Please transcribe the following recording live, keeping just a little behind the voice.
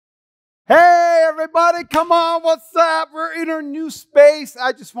Hey, everybody, come on, what's up? We're in our new space.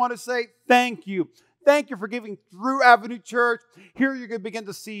 I just want to say thank you. Thank you for giving through Avenue Church. Here you're going to begin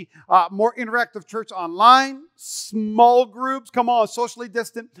to see more interactive church online, small groups, come on, socially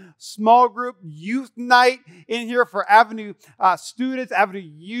distant, small group, youth night in here for Avenue students, Avenue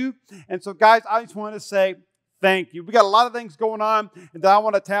youth. And so, guys, I just want to say thank you. We got a lot of things going on that I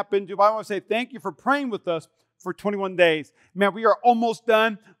want to tap into, but I want to say thank you for praying with us for 21 days. Man, we are almost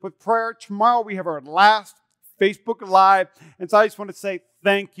done with prayer. Tomorrow we have our last Facebook Live. And so I just want to say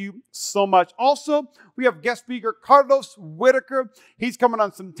thank you so much. Also, we have guest speaker Carlos Whitaker. He's coming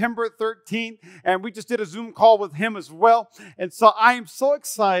on September 13th. And we just did a Zoom call with him as well. And so I am so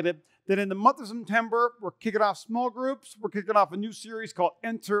excited that in the month of September, we're kicking off small groups. We're kicking off a new series called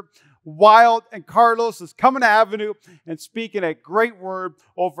Enter Wild. And Carlos is coming to Avenue and speaking a great word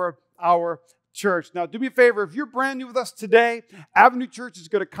over our church. Now, do me a favor, if you're brand new with us today, Avenue Church is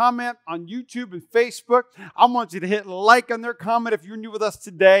going to comment on YouTube and Facebook. I want you to hit like on their comment if you're new with us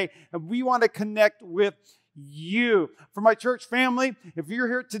today, and we want to connect with you. For my church family, if you're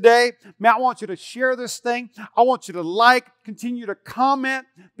here today, man, I want you to share this thing. I want you to like, continue to comment,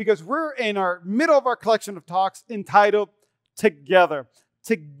 because we're in our middle of our collection of talks entitled Together.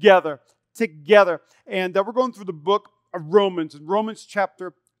 And we're going through the book of Romans, in Romans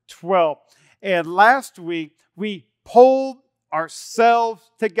chapter 12. And last week, we pulled ourselves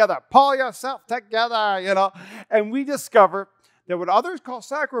together. Pull yourself together, And we discovered that what others call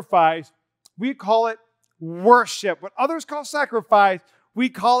sacrifice, we call it worship. What others call sacrifice, we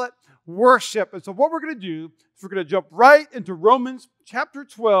call it worship. And so what we're going to do is we're going to jump right into Romans chapter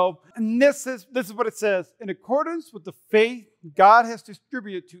 12. And this is what it says. In accordance with the faith God has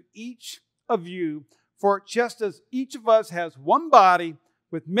distributed to each of you, for just as each of us has one body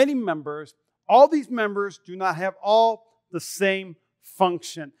with many members, all these members do not have all the same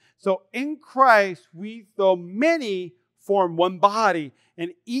function. So in Christ, we, though many, form one body,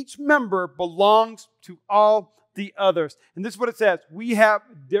 and each member belongs to all the others. And this is what it says. We have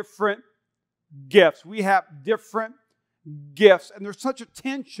different gifts. And there's such a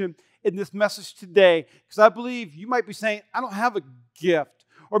tension in this message today, because I believe you might be saying, I don't have a gift.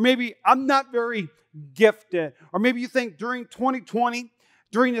 Or maybe I'm not very gifted. Or maybe you think during 2020,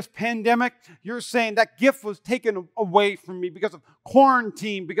 during this pandemic, you're saying that gift was taken away from me because of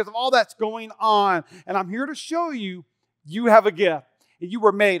quarantine, because of all that's going on. And I'm here to show you, you have a gift. And you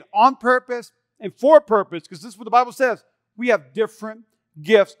were made on purpose and for purpose, because this is what the Bible says. We have different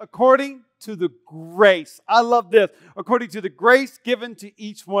gifts according to the grace. I love this. According to the grace given to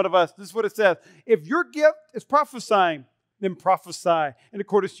each one of us. This is what it says. If your gift is prophesying, then prophesy in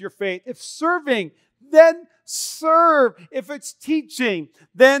accordance to your faith. If serving, then serve. If it's teaching,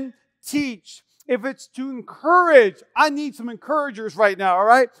 then teach. If it's to encourage, I need some encouragers right now, all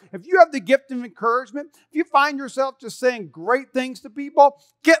right? If you have the gift of encouragement, if you find yourself just saying great things to people,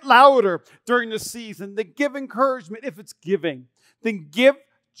 get louder during the season. Then give encouragement. If it's giving, then give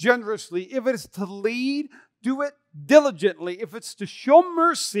generously. If it is to lead, do it diligently. If it's to show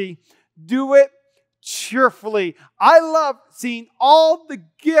mercy, do it cheerfully. I love seeing all the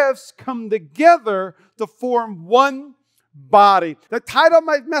gifts come together to form one body. The title of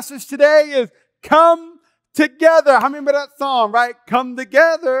my message today is Come Together. How many remember that song, right? Come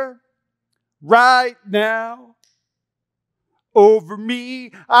together right now over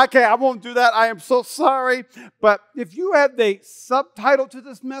me. Okay, I won't do that. I am so sorry. But if you had the subtitle to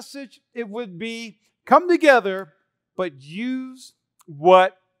this message, it would be Come Together, but use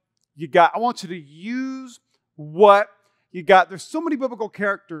what you got. I want you to use what you got. There's so many biblical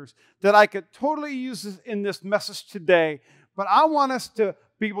characters that I could totally use in this message today, but I want us to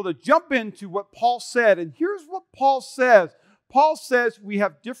be able to jump into what Paul said. And here's what Paul says. Paul says we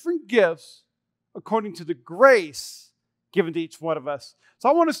have different gifts according to the grace given to each one of us. So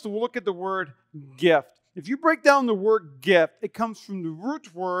I want us to look at the word gift. If you break down the word gift, it comes from the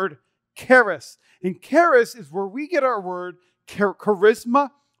root word charis. And charis is where we get our word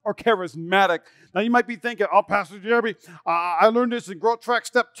charisma or charismatic. Now you might be thinking, oh, Pastor Jeremy, I learned this in Growth Track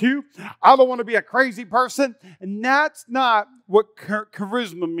Step 2. I don't want to be a crazy person. And that's not what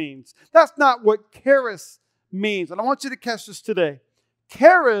charisma means. That's not what charis means. And I want you to catch this today.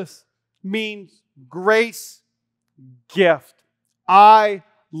 Charis means grace gift. I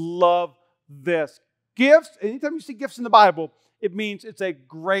love this. Gifts, anytime you see gifts in the Bible, it means it's a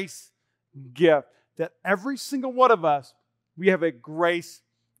grace gift. That every single one of us, we have a grace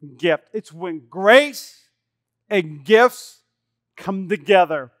gift. It's when grace and gifts come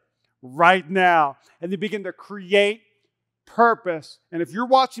together right now and they begin to create purpose. And if you're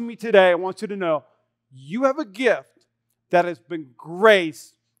watching me today, I want you to know you have a gift that has been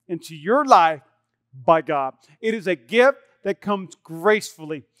graced into your life by God. It is a gift that comes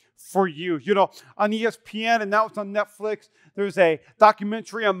gracefully for you. You know, on ESPN, and now it's on Netflix, there's a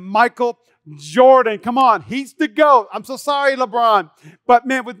documentary on Michael Jordan. Come on, he's the GOAT. I'm so sorry, LeBron. But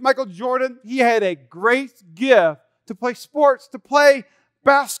man, with Michael Jordan, he had a grace gift to play sports, to play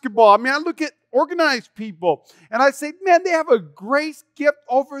basketball. I mean, I look at organized people and I say, man, they have a grace gift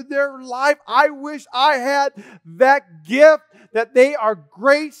over their life. I wish I had that gift, that they are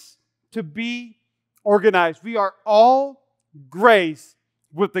grace to be organized. We are all grace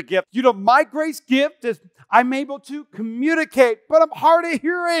with the gift. You know, my grace gift is I'm able to communicate, but I'm hard of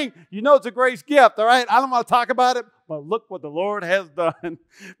hearing. You know, it's a grace gift, all right? I don't want to talk about it, but look what the Lord has done.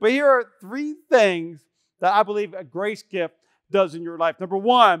 But here are 3 things that I believe a grace gift does in your life. Number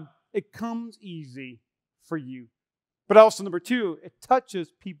 1, it comes easy for you. But also number 2, it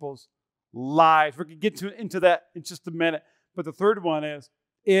touches people's lives. We're going to get into that in just a minute. But the third one is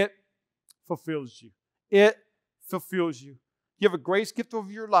it fulfills you. It fulfills you. You have a grace gift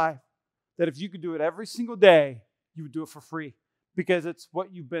over your life that if you could do it every single day, you would do it for free because it's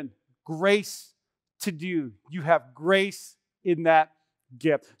what you've been graced to do. You have grace in that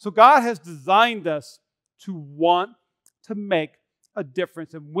gift. So God has designed us to want to make a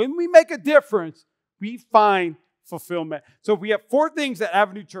difference. And when we make a difference, we find fulfillment. So we have 4 things at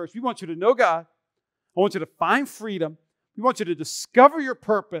Avenue Church. We want you to know God. I want you to find freedom. We want you to discover your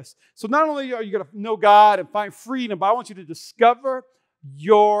purpose. So not only are you going to know God and find freedom, but I want you to discover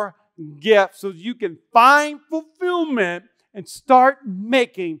your gift so you can find fulfillment and start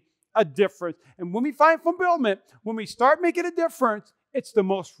making a difference. And when we find fulfillment, when we start making a difference, it's the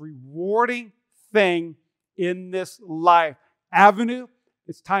most rewarding thing in this life. Avenue,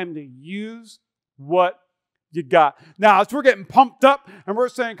 it's time to use what you got. Now, as we're getting pumped up and we're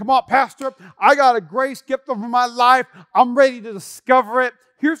saying, come on, Pastor, I got a grace gift over my life. I'm ready to discover it.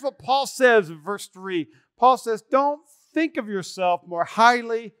 Here's what Paul says in verse 3. Paul says, don't think of yourself more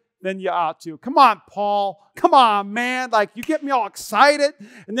highly than you ought to. Come on, Paul. Come on, man. Like, you get me all excited.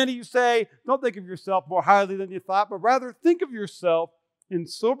 And then you say, don't think of yourself more highly than you thought, but rather think of yourself in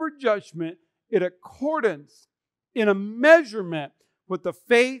sober judgment, in accordance, in a measurement with the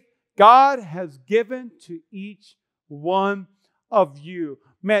faith God has given to each one of you.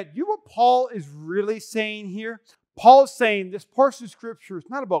 Man, you know what Paul is really saying here? Paul is saying this portion of Scripture is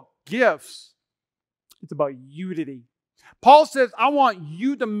not about gifts. It's about unity. Paul says, I want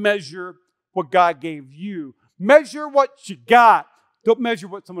you to measure what God gave you. Measure what you got. Don't measure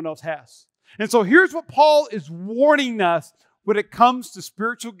what someone else has. And so here's what Paul is warning us when it comes to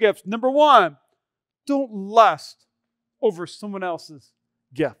spiritual gifts. Number 1, don't lust over someone else's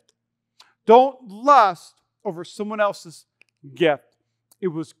gift. Don't lust over someone else's gift. It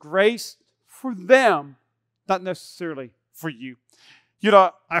was grace for them, not necessarily for you. You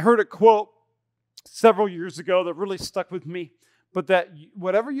know, I heard a quote several years ago that really stuck with me, but that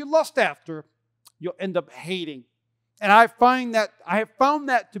whatever you lust after, you'll end up hating. And I have found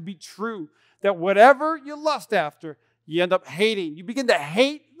that to be true, that whatever you lust after, you end up hating. You begin to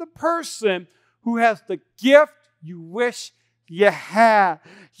hate the person who has the gift you wish you had.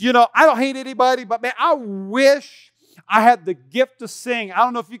 You know, I don't hate anybody, but man, I wish I had the gift to sing. I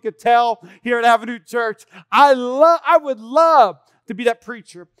don't know if you could tell here at Avenue Church. I would love to be that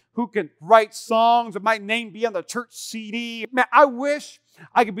preacher who can write songs and my name be on the church CD. Man, I wish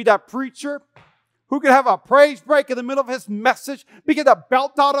I could be that preacher who could have a praise break in the middle of his message, begin to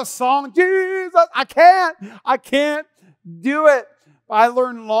belt out a song. Jesus, I can't do it. But I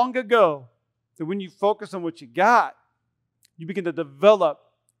learned long ago that when you focus on what you got, you begin to develop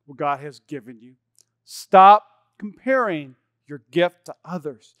what God has given you. Stop comparing your gift to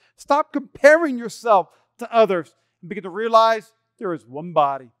others. Stop comparing yourself to others and begin to realize there is one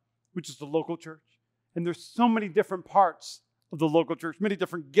body, which is the local church. And there's so many different parts of the local church, many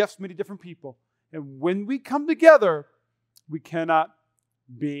different gifts, many different people. And when we come together, we cannot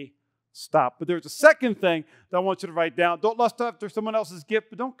be stopped. But there's a second thing that I want you to write down. Don't lust after someone else's gift,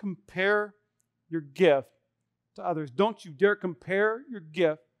 but don't compare your gift to others. Don't you dare compare your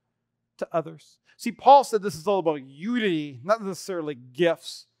gift to others. See, Paul said this is all about unity, not necessarily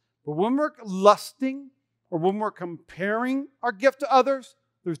gifts. But when we're lusting or when we're comparing our gift to others,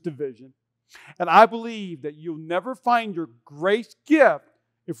 there's division. And I believe that you'll never find your grace gift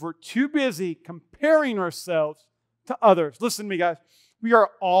if we're too busy comparing ourselves to others. Listen to me, guys. We are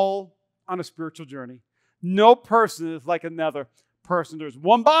all on a spiritual journey. No person is like another person. There's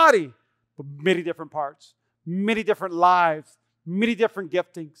one body, but many different parts, many different lives, many different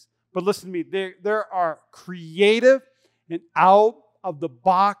giftings. But listen to me, there are creative and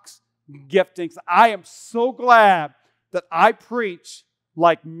out-of-the-box giftings. I am so glad that I preach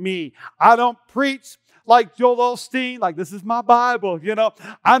like me. I don't preach like Joel Osteen, like this is my Bible, you know.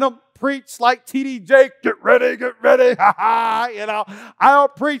 I don't preach like T.D. Jakes, get ready, ha ha, you know. I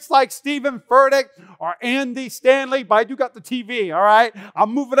don't preach like Stephen Furtick or Andy Stanley, but I do got the TV, all right?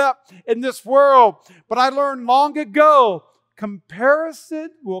 I'm moving up in this world. But I learned long ago,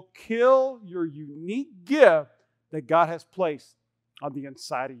 comparison will kill your unique gift that God has placed on the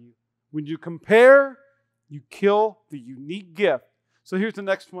inside of you. When you compare, you kill the unique gift. So here's the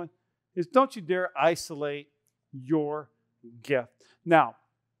next one, is don't you dare isolate your gift. Now,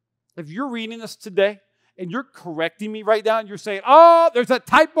 if you're reading this today and you're correcting me right now and you're saying, oh, there's a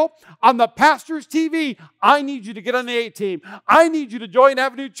typo on the pastor's TV, I need you to get on the A team. I need you to join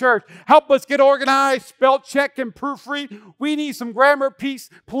Avenue Church. Help us get organized, spell check, and proofread. We need some grammar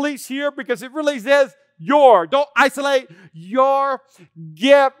police here because it really says your. Don't isolate your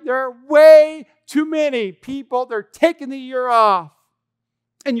gift. There are way too many people, they're taking the year off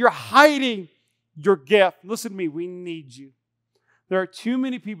and you're hiding your gift. Listen to me, we need you. There are too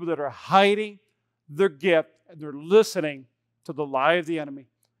many people that are hiding their gift and they're listening to the lie of the enemy.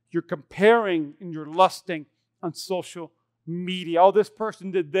 You're comparing and you're lusting on social media. Oh, this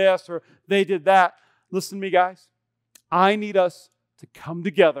person did this or they did that. Listen to me, guys. I need us to come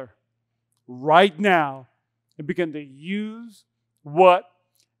together right now and begin to use what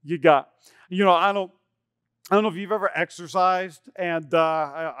you got. You know, I don't know if you've ever exercised, and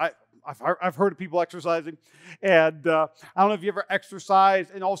I've heard of people exercising, and I don't know if you ever exercise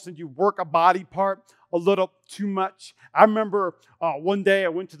and all of a sudden you work a body part a little too much. I remember one day I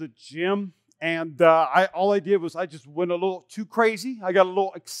went to the gym, and all I did was I just went a little too crazy. I got a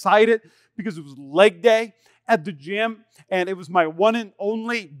little excited because it was leg day at the gym, and it was my one and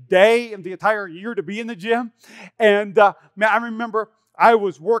only day in the entire year to be in the gym. And man, I remember I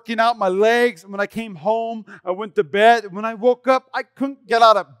was working out my legs, and when I came home, I went to bed. And when I woke up, I couldn't get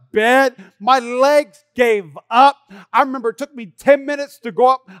out of bed. My legs gave up. I remember it took me 10 minutes to go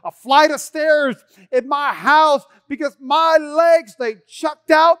up a flight of stairs in my house because my legs, they chucked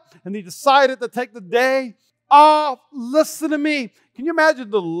out, and they decided to take the day off. Listen to me. Can you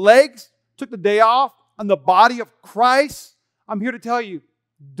imagine the legs took the day off on the body of Christ? I'm here to tell you,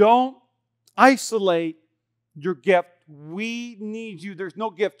 don't isolate your gift. We need you. There's no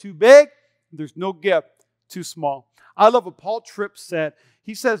gift too big. There's no gift too small. I love what Paul Tripp said.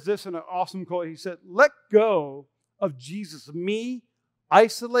 He says this in an awesome quote. He said, let go of Jesus, me,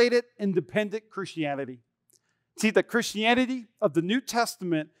 isolated, independent Christianity. See, the Christianity of the New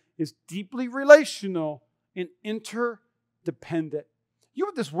Testament is deeply relational and interdependent. You know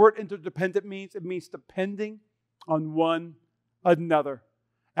what this word interdependent means? It means depending on one another.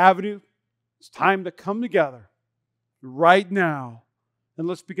 Avenue, it's time to come together right now, and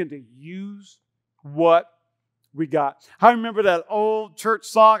let's begin to use what we got. I remember that old church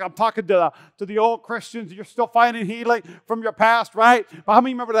song. I'm talking to the old Christians. You're still finding healing from your past, right? But how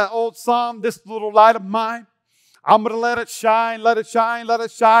many remember that old song, This Little Light of Mine? I'm going to let it shine, let it shine, let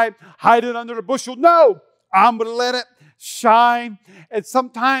it shine. Hide it under the bushel. No, I'm going to let it shine. And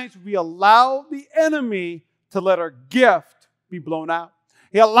sometimes we allow the enemy to let our gift be blown out.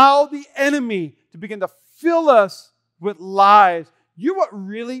 He allowed the enemy to begin to fill us with lies. You know what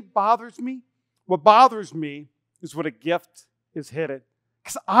really bothers me? What bothers me is when a gift is hidden.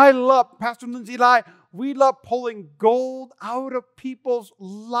 Because I love, Pastor Lindsay and I, we love pulling gold out of people's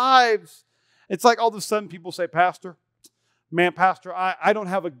lives. It's like all of a sudden people say, Pastor, I don't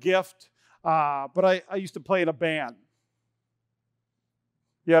have a gift, but I used to play in a band.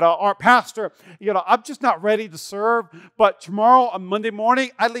 You know, or Pastor, you know, I'm just not ready to serve, but tomorrow on Monday morning,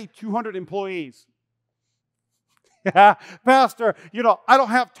 I lead 200 employees. Yeah, Pastor, you know, I don't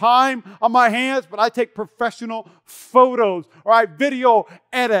have time on my hands, but I take professional photos or I video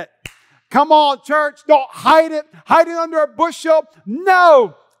edit. Come on, church, don't hide it. Hide it under a bushel.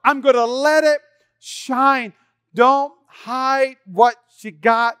 No, I'm going to let it shine. Don't hide what you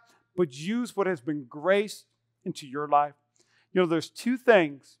got, but use what has been graced into your life. You know, there's two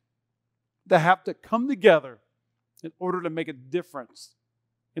things that have to come together in order to make a difference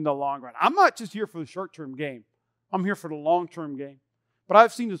in the long run. I'm not just here for the short-term game. I'm here for the long-term game. But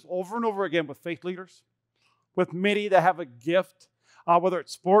I've seen this over and over again with faith leaders, with many that have a gift, whether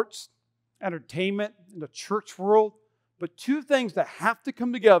it's sports, entertainment, in the church world. But two things that have to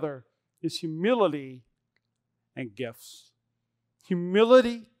come together is humility and gifts.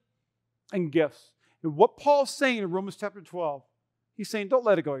 Humility and gifts. And what Paul's saying in Romans chapter 12, he's saying, don't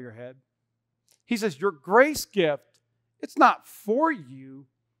let it go to your head. He says, your grace gift, it's not for you,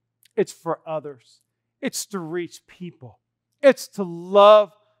 it's for others. It's to reach people. It's to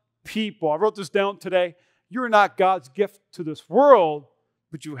love people. I wrote this down today. You're not God's gift to this world,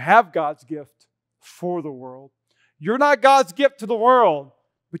 but you have God's gift for the world. You're not God's gift to the world,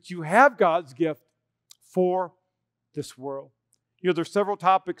 but you have God's gift for this world. You know, there's several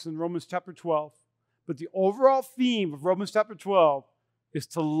topics in Romans chapter 12, but the overall theme of Romans chapter 12 is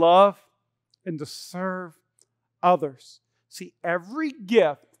to love and to serve others. See, every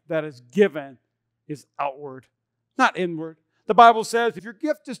gift that is given is outward, not inward. The Bible says if your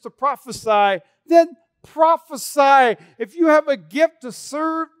gift is to prophesy, then prophesy. If you have a gift to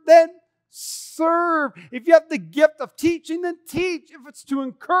serve, then serve. If you have the gift of teaching, then teach. If it's to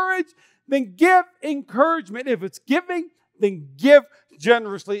encourage, then give encouragement. If it's giving, then give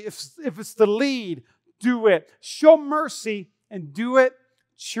generously. If it's to lead, do it. Show mercy and do it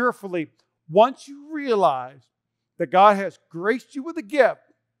cheerfully. Once you realize that God has graced you with a gift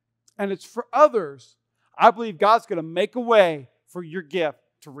and it's for others, I believe God's going to make a way for your gift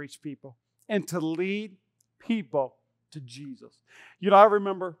to reach people and to lead people to Jesus. You know, I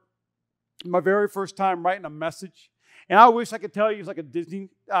remember my very first time writing a message, and I wish I could tell you it's like a Disney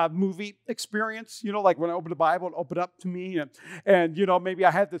movie experience, you know, like when I opened the Bible, it opened up to me, and you know, maybe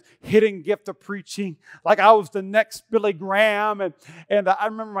I had this hidden gift of preaching, like I was the next Billy Graham, and I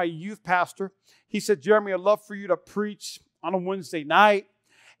remember my youth pastor, he said, Jeremy, I'd love for you to preach on a Wednesday night.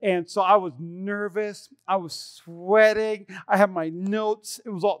 And so I was nervous. I was sweating. I had my notes. It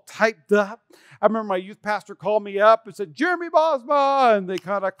was all typed up. I remember my youth pastor called me up and said, Jeremy Bosma. And they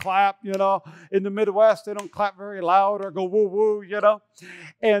kind of clap, you know. In the Midwest, they don't clap very loud or go woo woo, you know.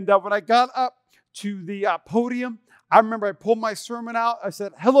 And when I got up to the podium, I remember I pulled my sermon out. I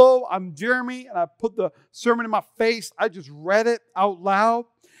said, hello, I'm Jeremy. And I put the sermon in my face. I just read it out loud.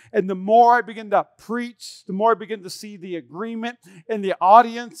 And the more I begin to preach, the more I begin to see the agreement in the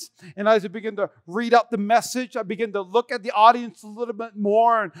audience. And as I begin to read out the message, I begin to look at the audience a little bit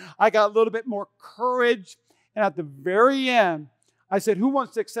more. And I got a little bit more courage. And at the very end, I said, who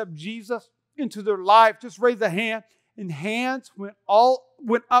wants to accept Jesus into their life? Just raise a hand. And hands went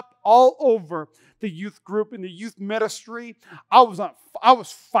up all over the youth group and the youth ministry. I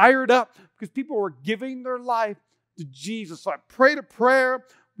was fired up because people were giving their life to Jesus. So I prayed a prayer.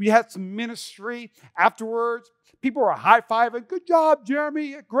 We had some ministry afterwards. People were high-fiving. Good job,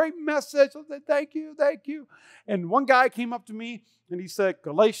 Jeremy. A great message. I said, thank you, thank you. And one guy came up to me and he said,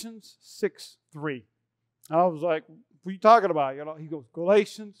 Galatians 6:3. And I was like, what are you talking about? You know, he goes,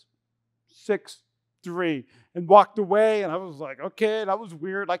 Galatians 6:3. And walked away. And I was like, okay, that was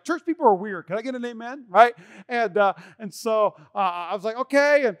weird. Like church people are weird. Can I get an amen? Right? And so I was like,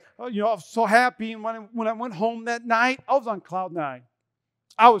 okay. And you know, I was so happy. And when I went home that night, I was on cloud nine.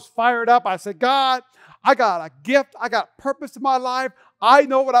 I was fired up. I said, God, I got a gift. I got purpose in my life. I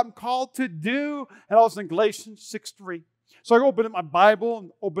know what I'm called to do. And I was in Galatians 6:3. So I opened up my Bible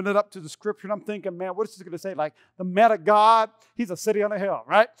and opened it up to the scripture. And I'm thinking, man, what is this going to say? Like the man of God, he's a city on a hill,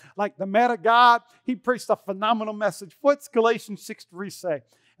 right? Like the man of God, he preached a phenomenal message. What's Galatians 6:3 say?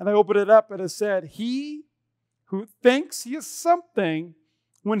 And I opened it up and it said, he who thinks he is something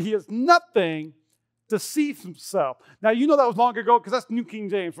when he is nothing deceives himself. Now, you know that was long ago because that's New King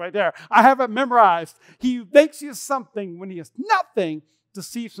James right there. I have it memorized. He who thinks he is something when he is nothing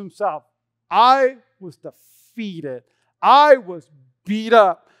deceives himself. I was defeated. I was beat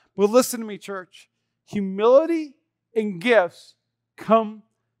up. But listen to me, church. Humility and gifts come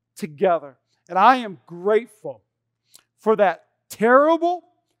together. And I am grateful for that terrible,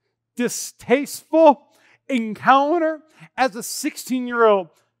 distasteful encounter as a 16-year-old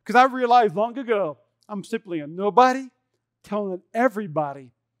because I realized long ago I'm simply a nobody telling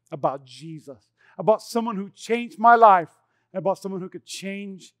everybody about Jesus, about someone who changed my life, and about someone who could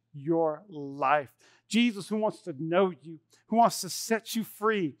change your life. Jesus who wants to know you, who wants to set you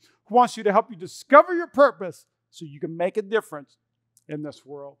free, who wants you to help you discover your purpose so you can make a difference in this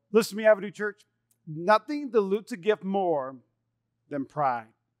world. Listen to me, Avenue Church. Nothing dilutes a gift more than pride.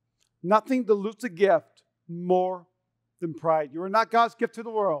 Nothing dilutes a gift more than pride. You are not God's gift to the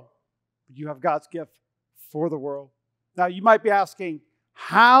world, but you have God's gift for the world. Now, you might be asking,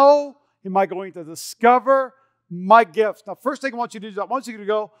 how am I going to discover my gifts? Now, first thing I want you to do is I want you to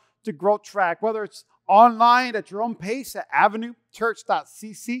go to Growth Track, whether it's online at your own pace at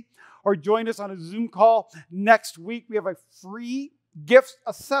avenuechurch.cc or join us on a Zoom call next week. We have a free gifts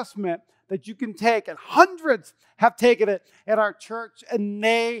assessment that you can take, and hundreds have taken it at our church, and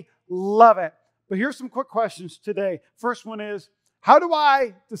they love it. But here's some quick questions today. First one is, how do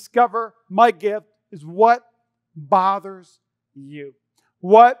I discover my gift? Is what bothers you?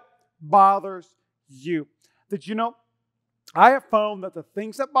 What bothers you? Did you know, I have found that the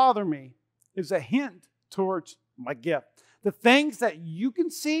things that bother me is a hint towards my gift. The things that you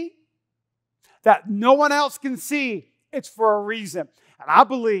can see, that no one else can see, it's for a reason. And I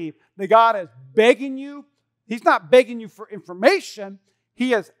believe that God is begging you. He's not begging you for information.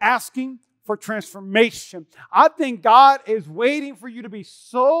 He is asking for transformation. I think God is waiting for you to be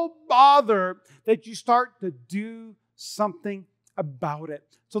so bothered that you start to do something about it.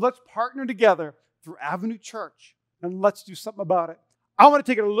 So let's partner together through Avenue Church and let's do something about it. I want to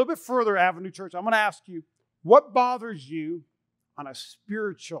take it a little bit further, Avenue Church. I'm going to ask you, what bothers you on a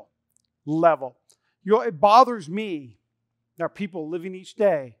spiritual level? It bothers me. There are people living each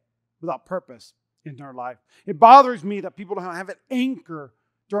day without purpose in their life. It bothers me that people don't have an anchor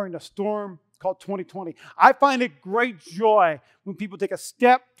during a storm called 2020. I find it great joy when people take a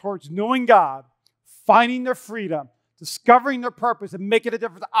step towards knowing God, finding their freedom, discovering their purpose, and making a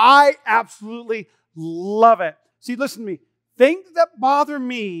difference. I absolutely love it. See, listen to me. Things that bother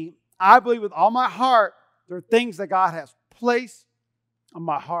me, I believe with all my heart, they're things that God has placed on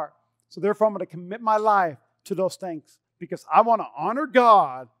my heart. So therefore, I'm going to commit my life to those things because I want to honor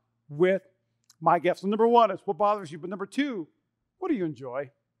God with my gifts. So number one is what bothers you. But number two, what do you enjoy?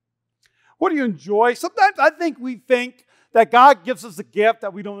 What do you enjoy? Sometimes I think we think that God gives us a gift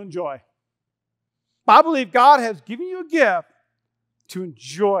that we don't enjoy. But I believe God has given you a gift to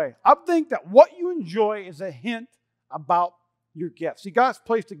enjoy. I think that what you enjoy is a hint about your gift. See, God's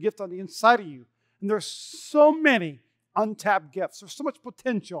placed a gift on the inside of you. And there's so many untapped gifts. There's so much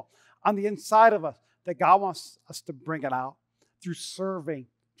potential on the inside of us that God wants us to bring it out through serving,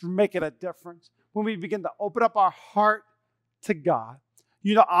 through making a difference. When we begin to open up our heart to God.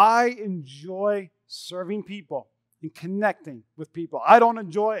 You know, I enjoy serving people and connecting with people. I don't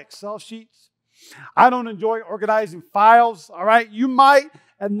enjoy Excel sheets. I don't enjoy organizing files, all right? You might,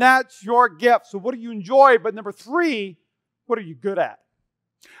 and that's your gift. So what do you enjoy? But number three, what are you good at?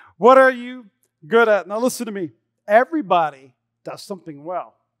 What are you good at? Now listen to me. Everybody does something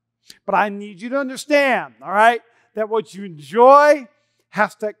well. But I need you to understand, all right, that what you enjoy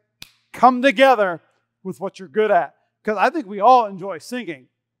has to come together with what you're good at. Because I think we all enjoy singing,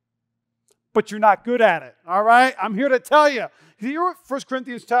 but you're not good at it, all right? I'm here to tell you. Here, 1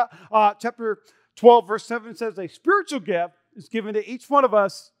 Corinthians chapter 12, verse 7 says, a spiritual gift is given to each one of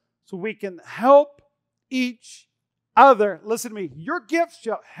us so we can help each other. Listen to me. Your gifts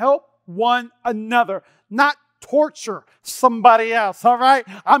shall help one another, not torture somebody else, all right?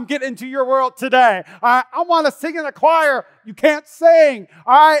 I'm getting into your world today. I want to sing in a choir. You can't sing,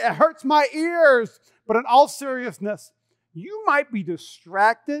 all right? It hurts my ears. But in all seriousness, you might be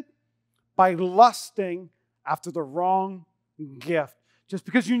distracted by lusting after the wrong gift. Just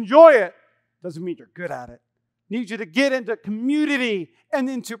because you enjoy it doesn't mean you're good at it. I need you to get into community and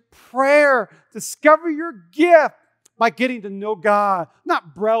into prayer. Discover your gift by getting to know God,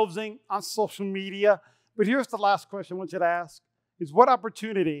 not browsing on social media. But here's the last question I want you to ask, is what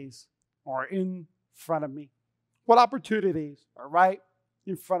opportunities are in front of me? What opportunities are right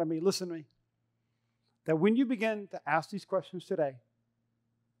in front of me? Listen to me. That when you begin to ask these questions today,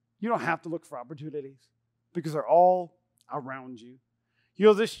 you don't have to look for opportunities because they're all around you. You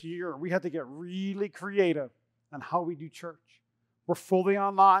know, this year we had to get really creative on how we do church. We're fully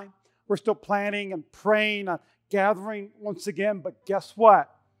online. We're still planning and praying on gathering once again. But guess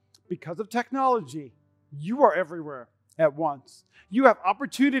what? Because of technology, you are everywhere at once. You have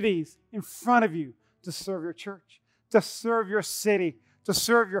opportunities in front of you to serve your church, to serve your city, to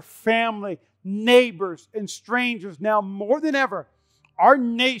serve your family, neighbors, and strangers. Now more than ever, our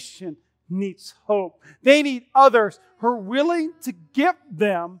nation needs hope. They need others who are willing to give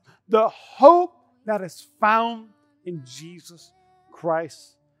them the hope that is found in Jesus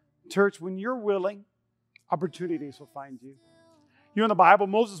Christ. Church, when you're willing, opportunities will find you. You know, in the Bible,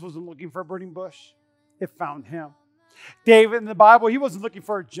 Moses wasn't looking for a burning bush. It found him. David in the Bible, he wasn't looking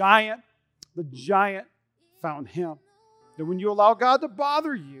for a giant. The giant found him. And when you allow God to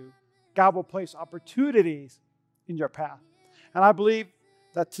bother you, God will place opportunities in your path. And I believe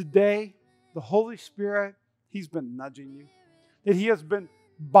that today, the Holy Spirit, He's been nudging you. That He has been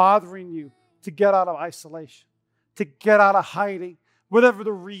bothering you to get out of isolation, to get out of hiding, whatever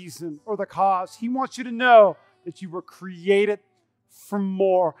the reason or the cause. He wants you to know that you were created for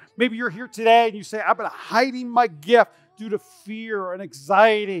more. Maybe you're here today and you say, I've been hiding my gift due to fear and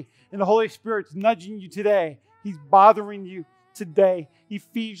anxiety. And the Holy Spirit's nudging you today. He's bothering you today.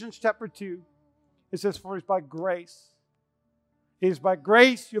 Ephesians chapter 2, it says, for it's by grace. It is by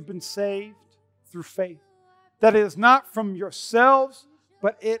grace you've been saved through faith. That it is not from yourselves,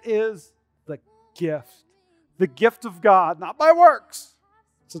 but it is the gift of God, not by works,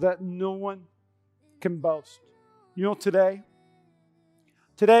 so that no one can boast. You know, today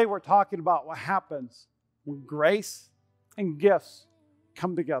we're talking about what happens when grace and gifts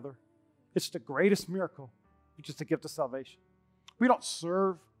come together. It's the greatest miracle, which is the gift of salvation. We don't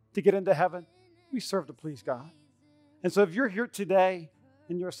serve to get into heaven. We serve to please God. And so if you're here today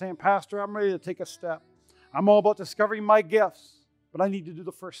and you're saying, Pastor, I'm ready to take a step. I'm all about discovering my gifts, but I need to do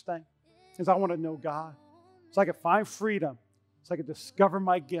the first thing, is I want to know God so I can find freedom, so I can discover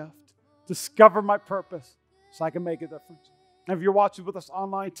my gift, discover my purpose, so I can make a difference. And if you're watching with us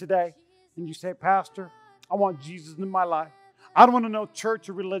online today and you say, Pastor, I want Jesus in my life. I don't want to know church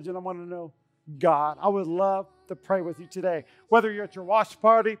or religion. I want to know God. I would love to pray with you today. Whether you're at your watch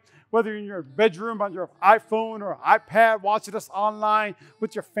party, whether you're in your bedroom on your iPhone or iPad, watching us online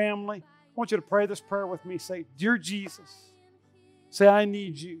with your family, I want you to pray this prayer with me. Say, Dear Jesus, say, I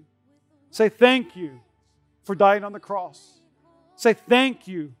need you. Say, thank you for dying on the cross. Say, thank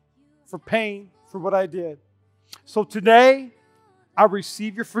you for paying for what I did. So today, I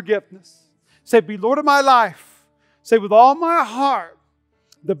receive your forgiveness. Say, be Lord of my life. Say, with all my heart,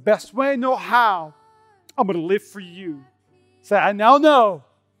 the best way I know how, I'm going to live for you. Say, I now know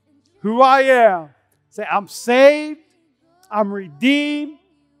who I am. Say, I'm saved. I'm redeemed.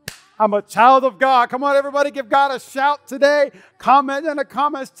 I'm a child of God. Come on, everybody, give God a shout today. Comment in the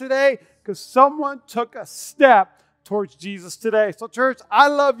comments today, because someone took a step towards Jesus today. So, church, I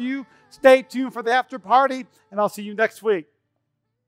love you. Stay tuned for the after party, and I'll see you next week.